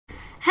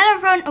Hello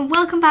everyone and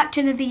welcome back to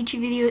another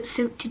YouTube video.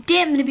 So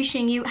today I'm going to be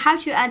showing you how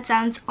to add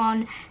sounds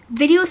on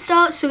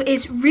Videostar. So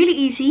it's really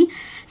easy,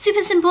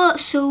 super simple.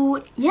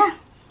 So yeah,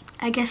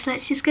 I guess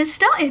let's just get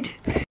started.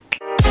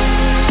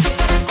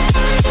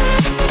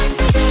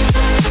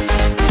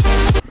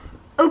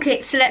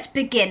 Okay, so let's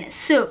begin.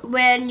 So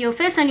when you're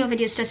first on your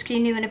Videostar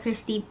screen, you're going to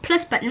press the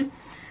plus button.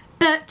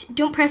 But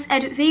don't press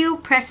edit video,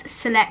 press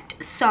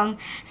select song.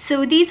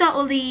 So these are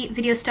all the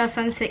Videostar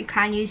songs that you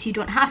can use. You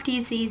don't have to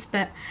use these,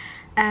 but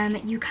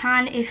you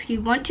can if you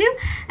want to.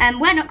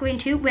 We're not going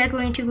to. We're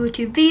going to go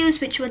to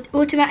videos, which will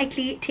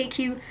automatically take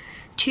you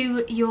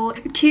to your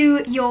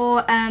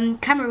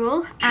camera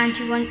roll, and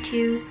you want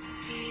to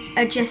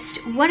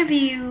adjust whatever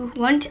you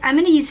want. I'm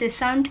going to use this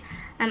sound.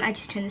 I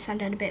just turned the sound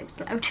down a bit, it was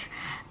loud.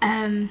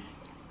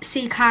 So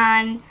you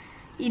can,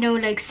 you know,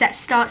 like set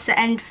start, set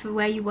end for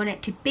where you want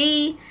it to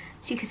be.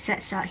 So you can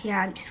set start here.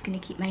 I'm just going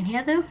to keep mine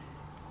here though.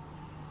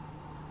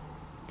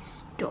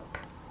 Stop.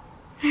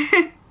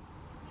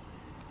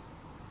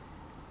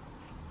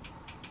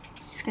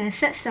 Just going to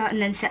set start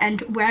and then set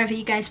end wherever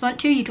you guys want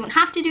to. You don't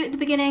have to do it at the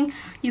beginning.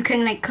 You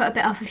can like cut a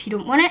bit off if you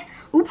don't want it.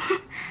 Ooh.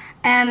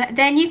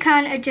 Then you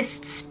can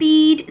adjust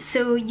speed,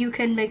 so you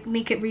can like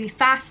make it really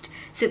fast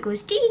so it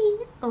goes dee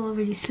or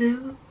really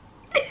slow.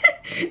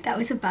 That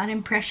was a bad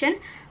impression,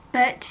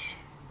 but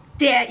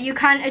yeah, you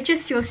can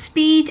adjust your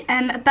speed.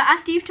 But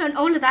after you've done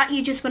all of that,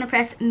 you just want to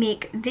press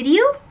make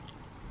video,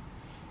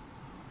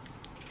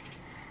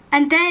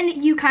 and then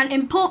you can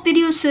import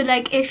videos. So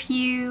like if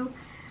you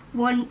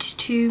want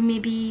to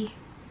maybe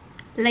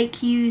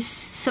like use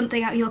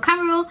something out of your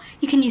camera roll,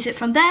 you can use it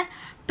from there.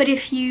 But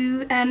if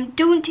you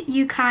don't,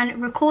 you can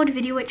record a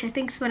video, which I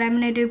think is what I'm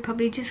gonna do.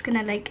 Probably just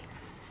gonna like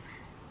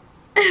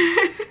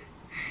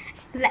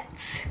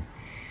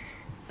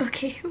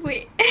okay,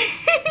 wait.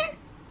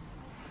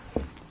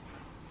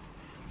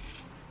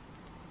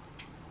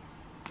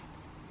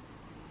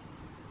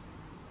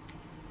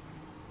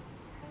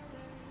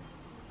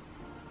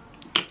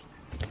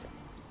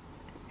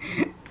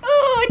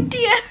 Oh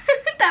dear,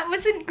 that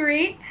wasn't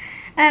great.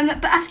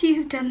 But after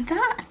you've done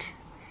that,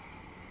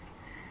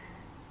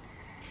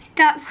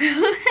 that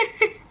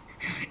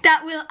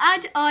will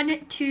add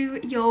on to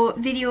your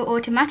video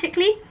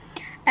automatically.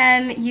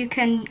 You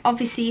can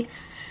obviously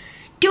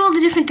do all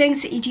the different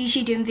things that you'd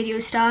usually do in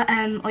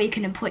Videostar, or you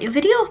can import your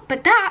video,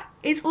 but that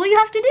is all you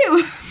have to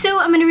do. So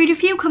I'm going to read a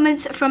few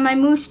comments from my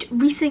most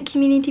recent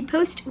community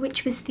post,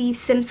 which was the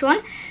Sims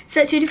one. So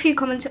let's read a few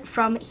comments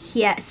from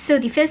here. So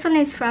the first one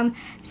is from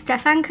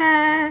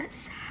Stefanka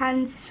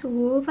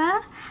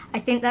Hansova. I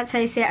think that's how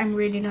you say it, I'm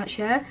really not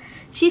sure.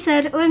 She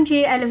said,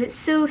 OMG, I love it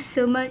so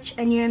much,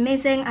 and you're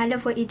amazing. I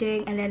love what you're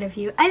doing and I love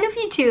you. I love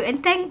you too,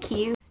 and thank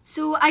you.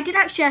 So I did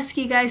actually ask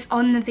you guys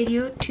on the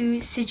video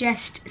to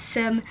suggest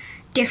some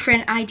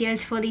different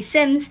ideas for the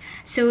Sims.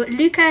 So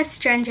Luca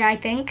Stranger, I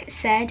think,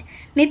 said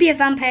maybe a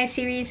vampire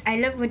series.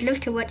 Would love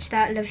to watch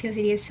that. Love your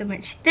videos so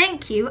much.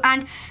 Thank you.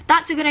 And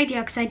that's a good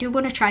idea because I do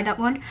want to try that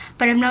one,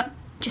 but I'm not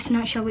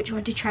sure which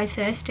one to try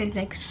first. I'm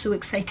like so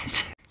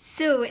excited.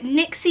 So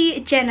Nixie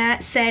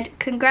Jenna said,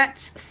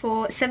 congrats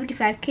for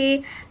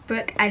 75k,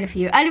 Brooke, I love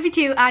you. I love you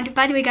too. And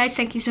by the way guys,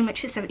 thank you so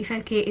much for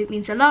 75k. It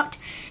means a lot.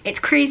 It's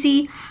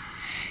crazy.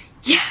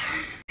 Yeah.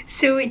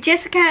 So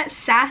Jessica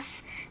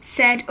Sass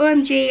said,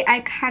 OMG,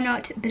 I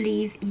cannot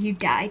believe you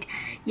died.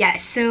 Yeah,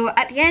 so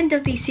at the end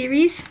of the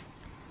series,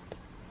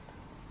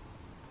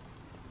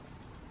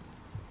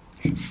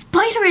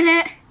 spoiler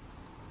alert,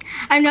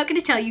 I'm not going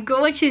to tell you,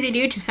 go watch the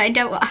video to find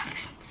out what happens.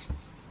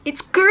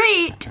 It's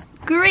great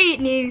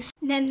news.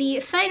 And then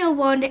the final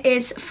one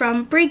is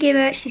from Brie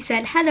Gamer. She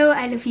said, hello,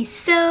 I love you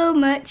so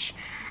much.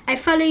 I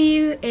follow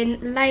you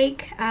in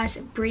like as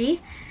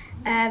Brie.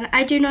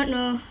 I do not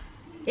know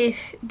if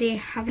they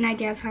have an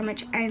idea of how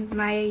much I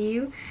admire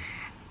you.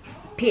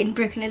 Peyton,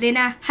 Brooke and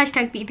Elena,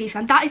 hashtag BB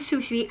fan. That is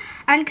so sweet.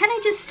 And can I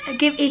just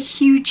give a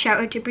huge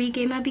shout out to Brie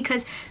Gamer,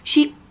 because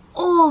she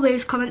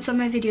always comments on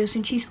my videos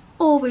and she's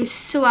always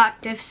so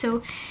active.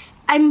 So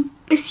I'm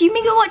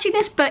assuming you're watching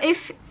this, but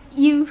if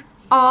you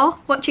are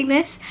watching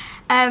this,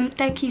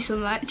 thank you so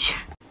much.